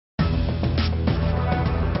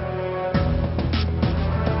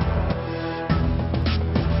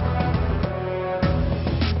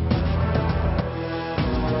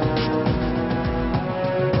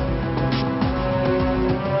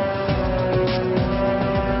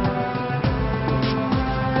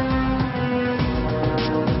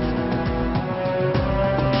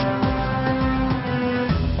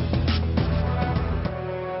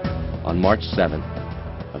March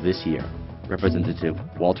 7th of this year, Representative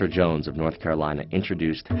Walter Jones of North Carolina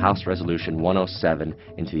introduced House Resolution 107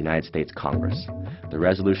 into the United States Congress. The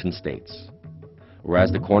resolution states,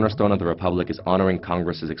 whereas the cornerstone of the Republic is honoring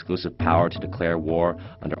Congress's exclusive power to declare war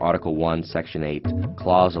under Article 1, Section 8,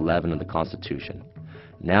 Clause 11 of the Constitution,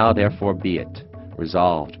 now therefore be it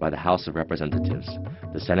resolved by the House of Representatives,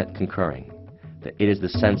 the Senate concurring, that it is the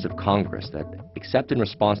sense of Congress that, except in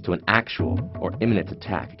response to an actual or imminent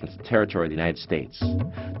attack against the territory of the United States,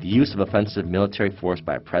 the use of offensive military force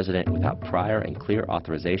by a president without prior and clear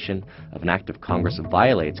authorization of an act of Congress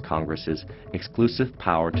violates Congress's exclusive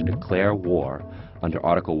power to declare war under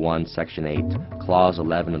Article 1, Section 8, Clause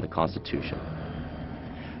 11 of the Constitution.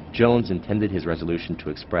 Jones intended his resolution to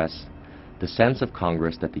express the sense of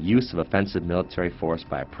Congress that the use of offensive military force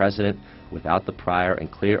by a president without the prior and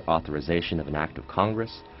clear authorization of an act of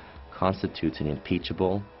Congress constitutes an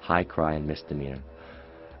impeachable, high crime misdemeanor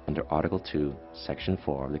under Article 2, Section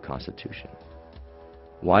 4 of the Constitution.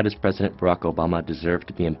 Why does President Barack Obama deserve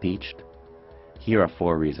to be impeached? Here are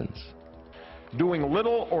 4 reasons. Doing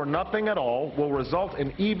little or nothing at all will result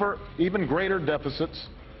in even greater deficits,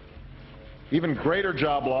 even greater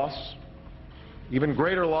job loss, even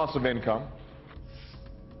greater loss of income.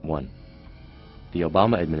 1. The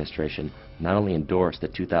Obama administration not only endorsed the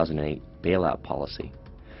 2008 bailout policy,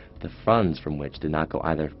 the funds from which did not go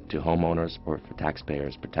either to homeowners or for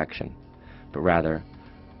taxpayers' protection, but rather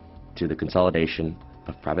to the consolidation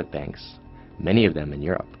of private banks, many of them in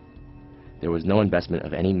Europe. There was no investment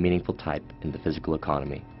of any meaningful type in the physical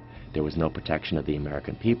economy. There was no protection of the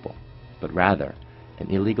American people, but rather an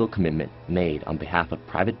illegal commitment made on behalf of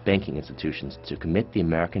private banking institutions to commit the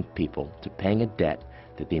American people to paying a debt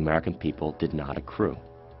that the American people did not accrue.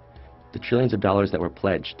 The trillions of dollars that were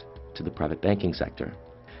pledged to the private banking sector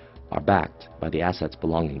are backed by the assets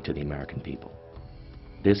belonging to the American people.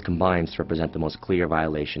 This combines to represent the most clear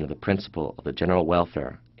violation of the principle of the general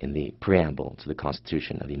welfare in the preamble to the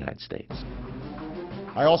Constitution of the United States.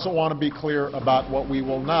 I also want to be clear about what we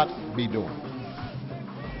will not be doing.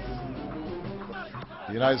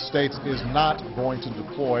 The United States is not going to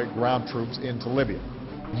deploy ground troops into Libya.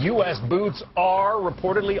 U.S. boots are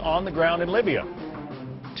reportedly on the ground in Libya.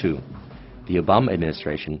 2. The Obama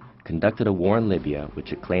administration conducted a war in Libya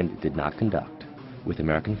which it claimed it did not conduct, with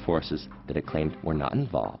American forces that it claimed were not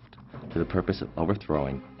involved, for the purpose of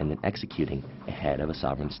overthrowing and then executing a head of a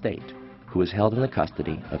sovereign state, who was held in the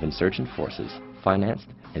custody of insurgent forces financed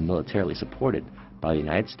and militarily supported by the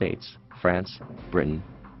United States, France, Britain,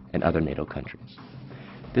 and other NATO countries.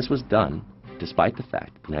 This was done despite the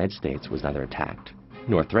fact the United States was neither attacked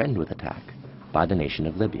nor threatened with attack by the nation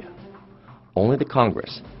of Libya. Only the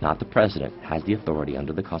Congress, not the President, has the authority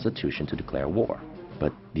under the Constitution to declare war.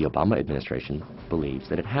 But the Obama administration believes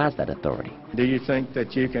that it has that authority. Do you think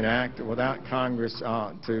that you can act without Congress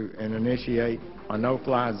and initiate a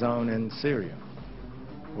no-fly zone in Syria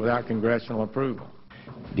without congressional approval?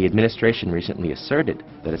 The administration recently asserted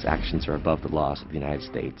that its actions are above the laws of the United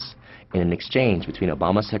States in an exchange between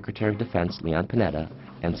Obama Secretary of Defense Leon Panetta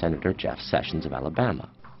and Senator Jeff Sessions of Alabama.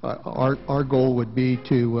 Our goal would be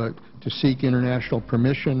to seek international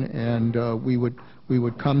permission, and we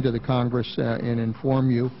would come to the Congress and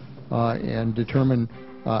inform you and determine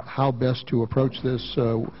how best to approach this,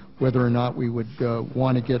 whether or not we would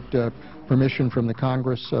want to get permission from the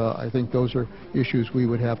Congress. I think those are issues we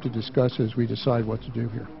would have to discuss as we decide what to do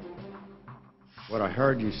here. What I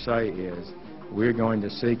heard you say is we're going to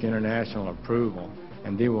seek international approval,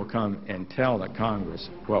 and then we'll come and tell the Congress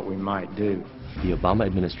what we might do. The Obama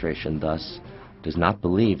administration, thus, does not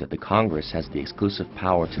believe that the Congress has the exclusive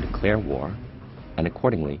power to declare war, and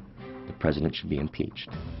accordingly, the President should be impeached.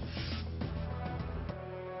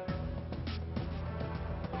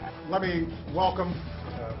 Let me welcome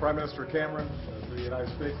Prime Minister Cameron to the United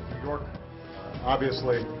States of New York.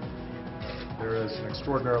 Obviously, there is an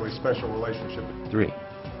extraordinarily special relationship. 3.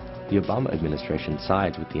 The Obama administration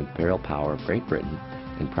sides with the imperial power of Great Britain,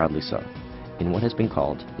 and proudly so, in what has been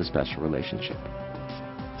called the special relationship.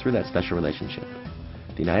 Through that special relationship,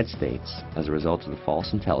 the United States, as a result of the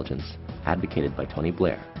false intelligence advocated by Tony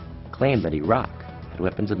Blair, claimed that Iraq had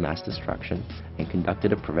weapons of mass destruction and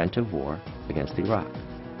conducted a preventive war against Iraq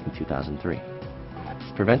in 2003.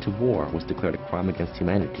 Preventive war was declared a crime against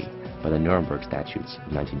humanity by the Nuremberg Statutes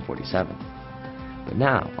of 1947. But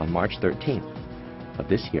now, on March 13th of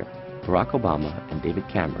this year, Barack Obama and David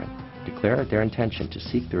Cameron declared their intention to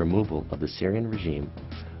seek the removal of the Syrian regime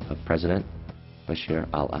of President Bashar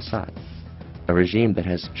al-Assad, a regime that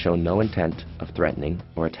has shown no intent of threatening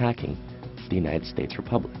or attacking the United States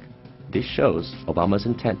Republic. This shows Obama's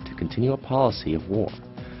intent to continue a policy of war,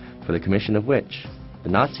 for the commission of which the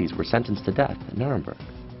Nazis were sentenced to death at Nuremberg.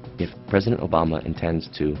 If President Obama intends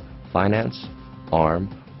to finance, arm,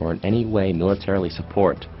 or in any way militarily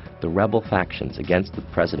support the rebel factions against the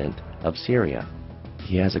president of Syria,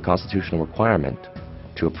 he has a constitutional requirement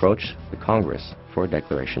to approach the Congress for a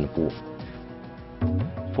declaration of war.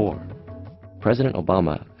 4. President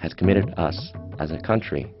Obama has committed us as a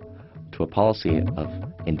country to a policy of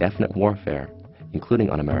indefinite warfare, including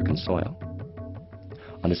on American soil.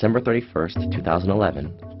 On December 31st,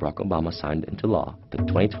 2011, Barack Obama signed into law the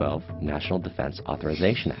 2012 National Defense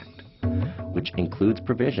Authorization Act, which includes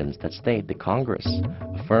provisions that state that Congress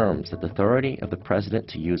affirms that the authority of the President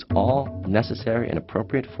to use all necessary and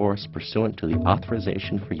appropriate force pursuant to the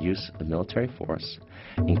authorization for use of military force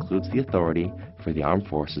includes the authority for the armed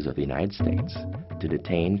forces of the United States to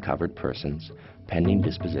detain covered persons pending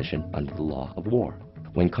disposition under the law of war.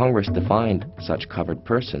 When Congress defined such covered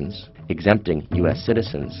persons, exempting U.S.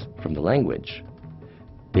 citizens from the language,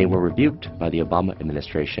 they were rebuked by the Obama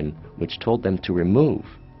administration, which told them to remove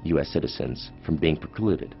U.S. citizens from being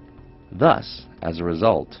precluded. Thus, as a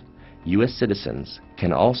result, U.S. citizens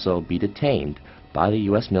can also be detained by the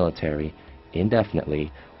U.S. military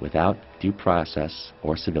indefinitely without due process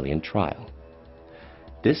or civilian trial.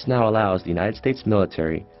 This now allows the United States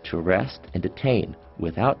military to arrest and detain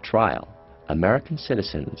without trial American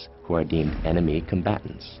citizens who are deemed enemy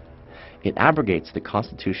combatants. It abrogates the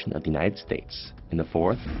Constitution of the United States in the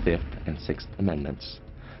 4th, 5th, and 6th Amendments,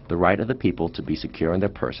 the right of the people to be secure in their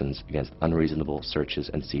persons against unreasonable searches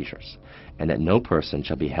and seizures, and that no person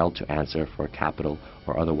shall be held to answer for a capital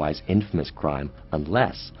or otherwise infamous crime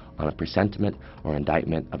unless on a presentiment or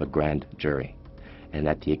indictment of a grand jury, and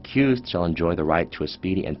that the accused shall enjoy the right to a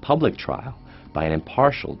speedy and public trial by an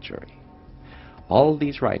impartial jury. All of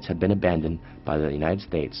these rights have been abandoned by the United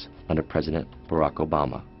States under President Barack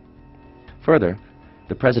Obama. Further,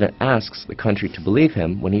 the President asks the country to believe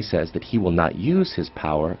him when he says that he will not use his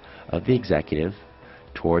power of the executive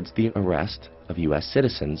towards the arrest of U.S.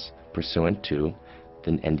 citizens pursuant to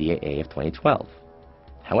the NDAA of 2012.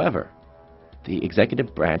 However, the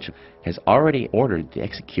executive branch has already ordered the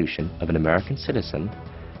execution of an American citizen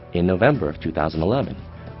in November of 2011.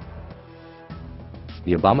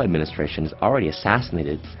 The Obama administration has already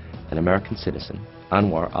assassinated an American citizen,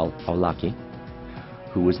 Anwar al-Awlaki,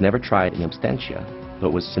 who was never tried in absentia,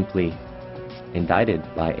 but was simply indicted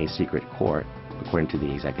by a secret court, according to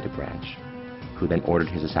the executive branch, who then ordered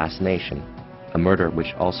his assassination, a murder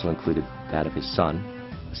which also included that of his son,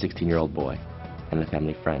 a 16-year-old boy, and a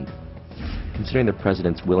family friend. Considering the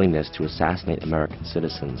President's willingness to assassinate American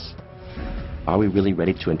citizens, are we really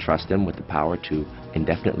ready to entrust him with the power to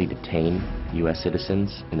indefinitely detain U.S.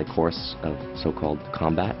 citizens in the course of so-called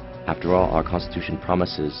combat? After all, our Constitution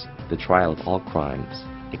promises the trial of all crimes,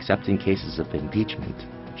 except in cases of impeachment,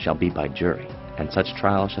 shall be by jury, and such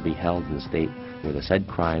trial shall be held in the state where the said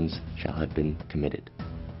crimes shall have been committed.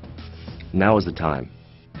 Now is the time.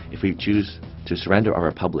 If we choose to surrender our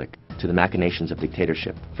republic to the machinations of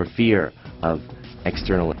dictatorship for fear of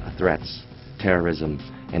external threats, terrorism,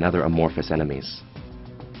 and other amorphous enemies,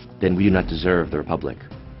 then we do not deserve the republic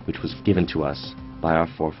which was given to us by our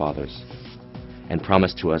forefathers and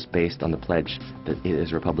promised to us based on the pledge that it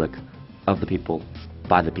is a republic of the people,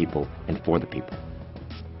 by the people, and for the people.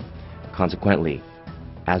 Consequently,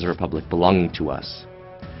 as a republic belonging to us,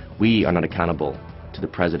 we are not accountable to the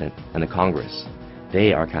President and the Congress.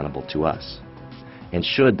 They are accountable to us. And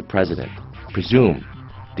should the President presume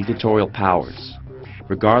dictatorial powers,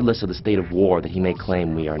 regardless of the state of war that he may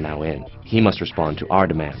claim we are now in, he must respond to our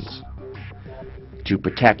demands to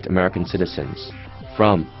protect American citizens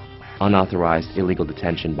from unauthorized illegal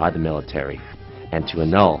detention by the military and to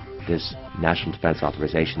annul this National Defense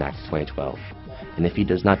Authorization Act of 2012. And if he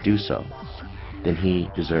does not do so, then he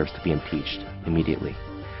deserves to be impeached immediately.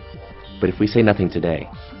 But if we say nothing today,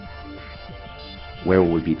 where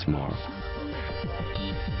will we be tomorrow?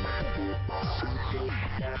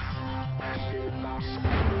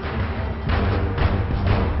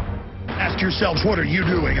 Ask yourselves, what are you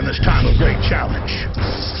doing in this time of great challenge?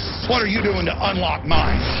 What are you doing to unlock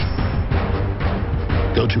minds?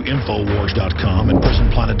 Go to Infowars.com and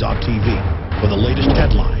PrisonPlanet.tv for the latest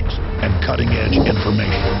headlines and cutting-edge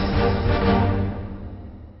information.